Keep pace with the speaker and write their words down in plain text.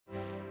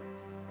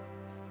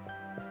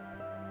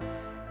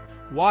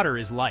Water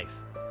is life.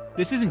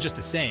 This isn't just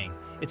a saying,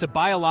 it's a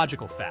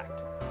biological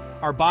fact.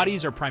 Our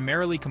bodies are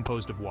primarily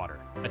composed of water,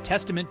 a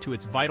testament to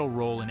its vital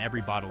role in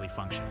every bodily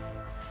function.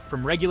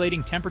 From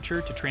regulating temperature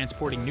to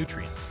transporting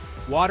nutrients,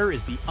 water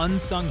is the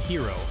unsung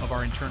hero of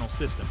our internal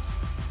systems.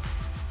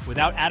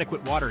 Without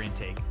adequate water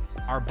intake,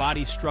 our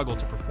bodies struggle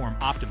to perform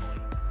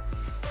optimally.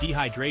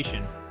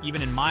 Dehydration,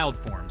 even in mild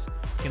forms,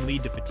 can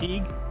lead to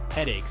fatigue,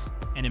 headaches,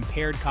 and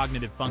impaired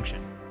cognitive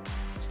function.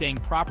 Staying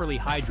properly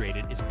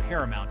hydrated is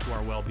paramount to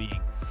our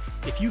well-being.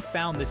 If you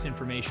found this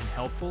information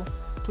helpful,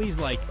 please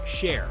like,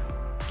 share,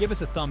 give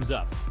us a thumbs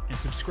up, and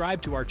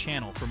subscribe to our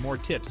channel for more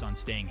tips on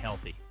staying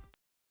healthy.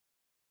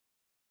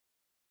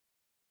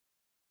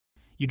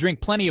 You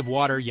drink plenty of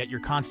water, yet you're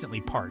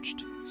constantly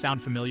parched.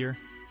 Sound familiar?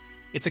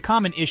 It's a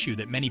common issue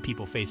that many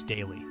people face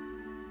daily.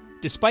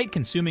 Despite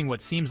consuming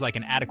what seems like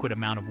an adequate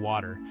amount of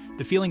water,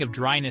 the feeling of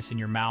dryness in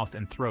your mouth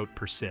and throat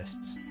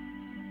persists.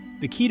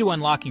 The key to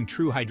unlocking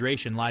true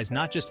hydration lies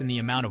not just in the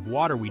amount of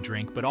water we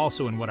drink, but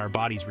also in what our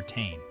bodies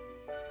retain.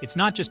 It's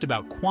not just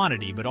about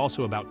quantity, but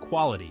also about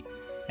quality,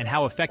 and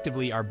how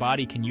effectively our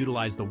body can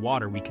utilize the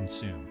water we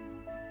consume.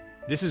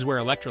 This is where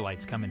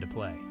electrolytes come into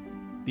play.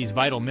 These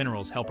vital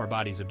minerals help our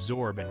bodies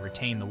absorb and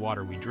retain the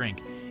water we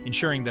drink,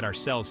 ensuring that our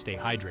cells stay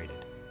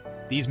hydrated.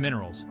 These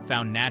minerals,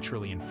 found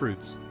naturally in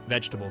fruits,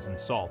 vegetables, and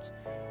salts,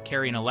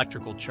 carry an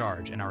electrical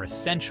charge and are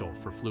essential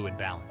for fluid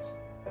balance.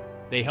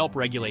 They help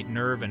regulate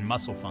nerve and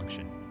muscle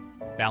function,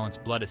 balance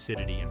blood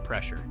acidity and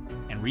pressure,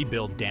 and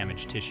rebuild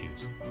damaged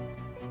tissues.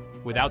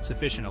 Without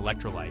sufficient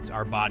electrolytes,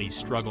 our bodies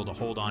struggle to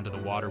hold on to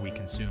the water we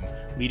consume,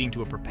 leading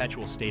to a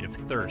perpetual state of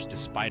thirst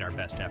despite our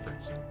best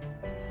efforts.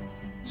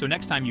 So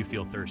next time you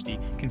feel thirsty,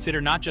 consider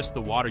not just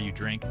the water you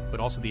drink, but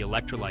also the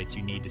electrolytes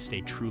you need to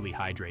stay truly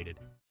hydrated.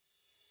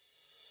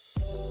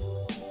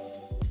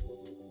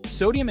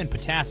 Sodium and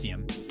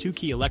potassium, two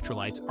key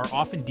electrolytes, are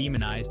often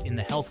demonized in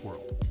the health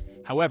world.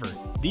 However,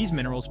 these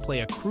minerals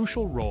play a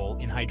crucial role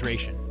in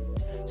hydration.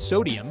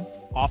 Sodium,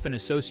 often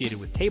associated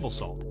with table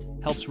salt,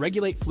 helps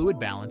regulate fluid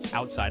balance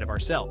outside of our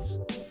cells.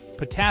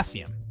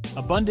 Potassium,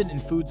 abundant in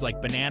foods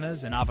like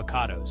bananas and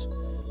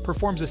avocados,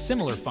 performs a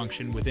similar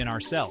function within our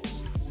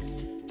cells.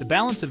 The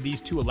balance of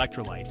these two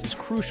electrolytes is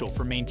crucial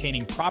for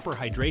maintaining proper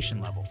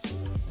hydration levels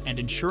and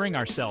ensuring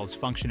our cells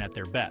function at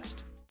their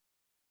best.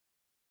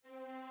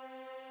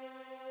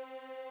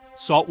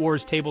 Salt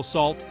Wars table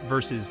salt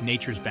versus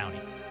nature's bounty.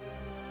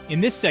 In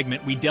this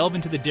segment, we delve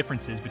into the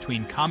differences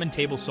between common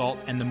table salt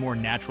and the more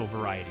natural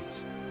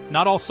varieties.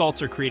 Not all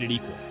salts are created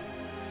equal.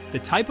 The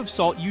type of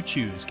salt you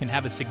choose can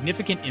have a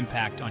significant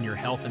impact on your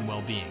health and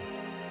well-being.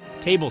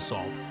 Table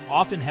salt,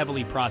 often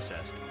heavily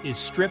processed, is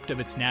stripped of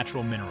its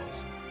natural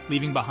minerals,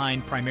 leaving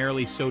behind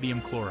primarily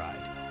sodium chloride.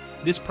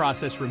 This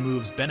process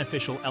removes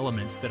beneficial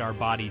elements that our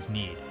bodies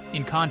need.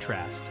 In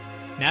contrast,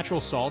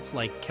 natural salts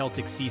like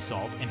Celtic sea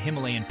salt and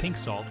Himalayan pink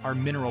salt are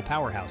mineral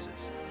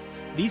powerhouses.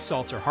 These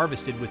salts are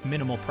harvested with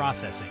minimal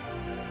processing,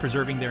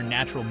 preserving their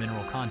natural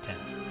mineral content.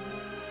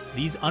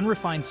 These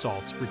unrefined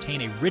salts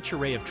retain a rich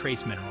array of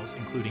trace minerals,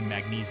 including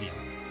magnesium,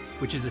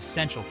 which is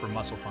essential for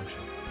muscle function,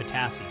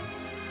 potassium,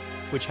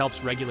 which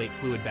helps regulate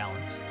fluid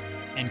balance,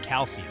 and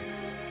calcium,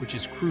 which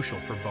is crucial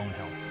for bone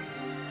health.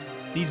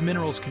 These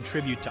minerals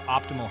contribute to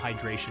optimal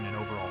hydration and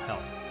overall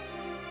health.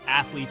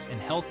 Athletes and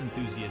health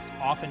enthusiasts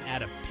often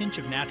add a pinch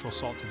of natural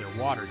salt to their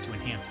water to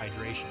enhance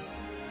hydration.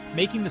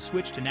 Making the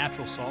switch to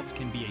natural salts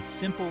can be a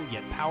simple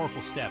yet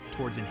powerful step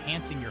towards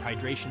enhancing your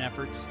hydration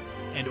efforts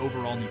and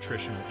overall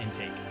nutritional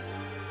intake.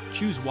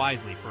 Choose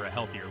wisely for a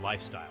healthier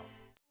lifestyle.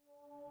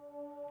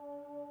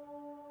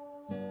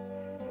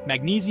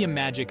 Magnesium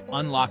Magic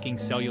Unlocking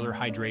Cellular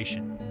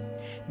Hydration.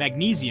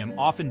 Magnesium,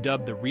 often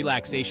dubbed the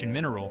relaxation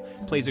mineral,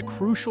 plays a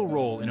crucial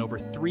role in over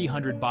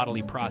 300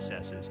 bodily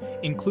processes,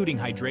 including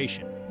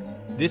hydration.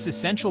 This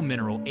essential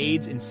mineral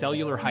aids in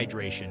cellular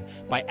hydration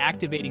by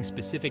activating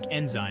specific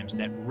enzymes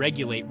that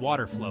regulate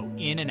water flow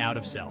in and out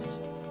of cells.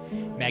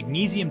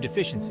 Magnesium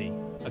deficiency,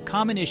 a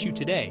common issue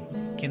today,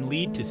 can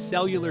lead to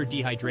cellular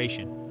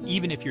dehydration,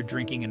 even if you're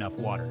drinking enough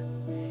water.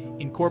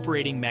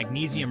 Incorporating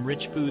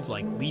magnesium-rich foods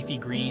like leafy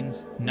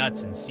greens,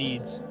 nuts, and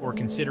seeds, or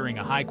considering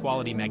a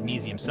high-quality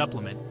magnesium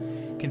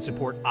supplement, can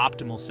support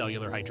optimal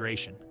cellular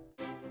hydration.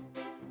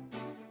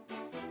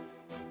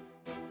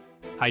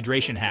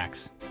 Hydration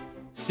hacks.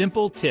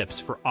 Simple tips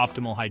for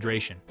optimal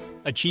hydration.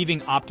 Achieving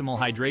optimal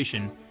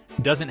hydration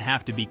doesn't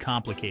have to be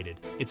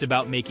complicated. It's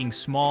about making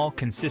small,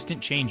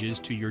 consistent changes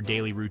to your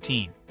daily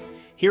routine.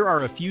 Here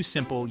are a few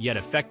simple yet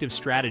effective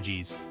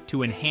strategies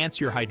to enhance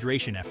your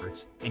hydration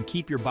efforts and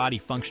keep your body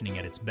functioning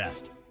at its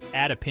best.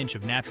 Add a pinch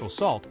of natural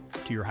salt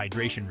to your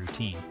hydration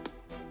routine.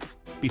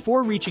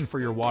 Before reaching for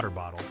your water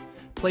bottle,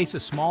 place a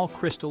small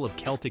crystal of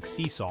Celtic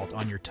sea salt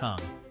on your tongue.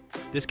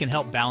 This can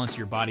help balance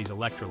your body's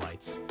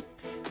electrolytes.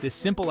 This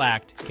simple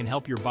act can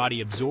help your body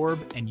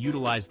absorb and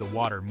utilize the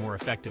water more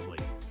effectively.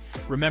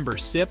 Remember,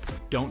 sip,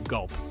 don't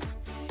gulp.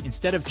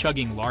 Instead of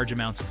chugging large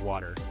amounts of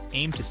water,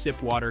 aim to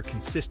sip water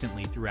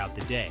consistently throughout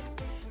the day.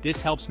 This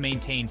helps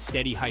maintain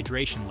steady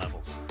hydration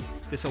levels.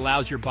 This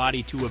allows your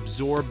body to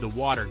absorb the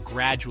water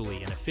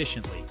gradually and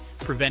efficiently,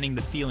 preventing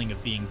the feeling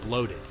of being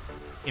bloated.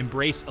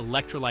 Embrace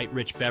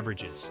electrolyte-rich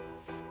beverages.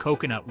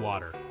 Coconut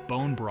water,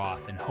 bone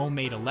broth, and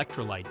homemade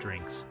electrolyte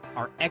drinks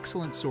are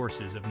excellent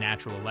sources of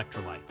natural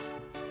electrolytes.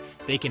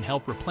 They can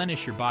help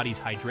replenish your body's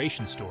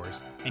hydration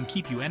stores and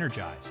keep you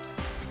energized.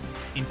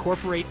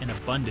 Incorporate an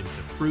abundance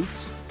of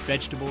fruits,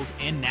 vegetables,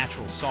 and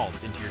natural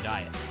salts into your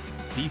diet.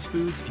 These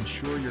foods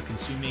ensure you're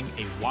consuming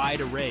a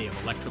wide array of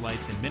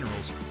electrolytes and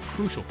minerals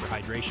crucial for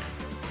hydration.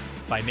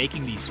 By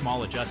making these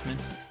small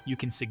adjustments, you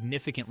can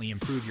significantly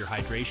improve your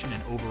hydration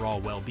and overall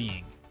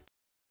well-being.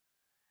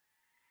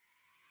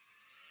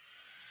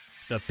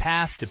 The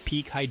path to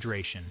peak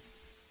hydration,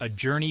 a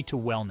journey to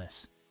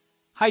wellness.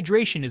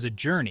 Hydration is a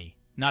journey,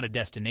 not a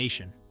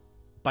destination.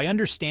 By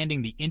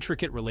understanding the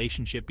intricate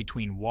relationship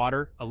between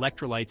water,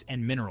 electrolytes,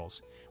 and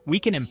minerals, we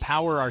can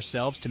empower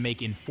ourselves to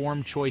make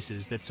informed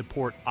choices that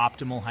support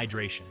optimal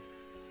hydration.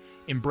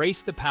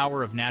 Embrace the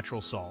power of natural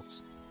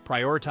salts,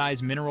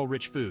 prioritize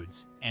mineral-rich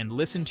foods, and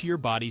listen to your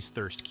body's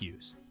thirst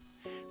cues.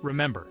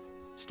 Remember,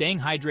 staying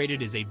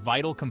hydrated is a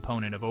vital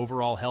component of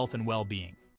overall health and well-being.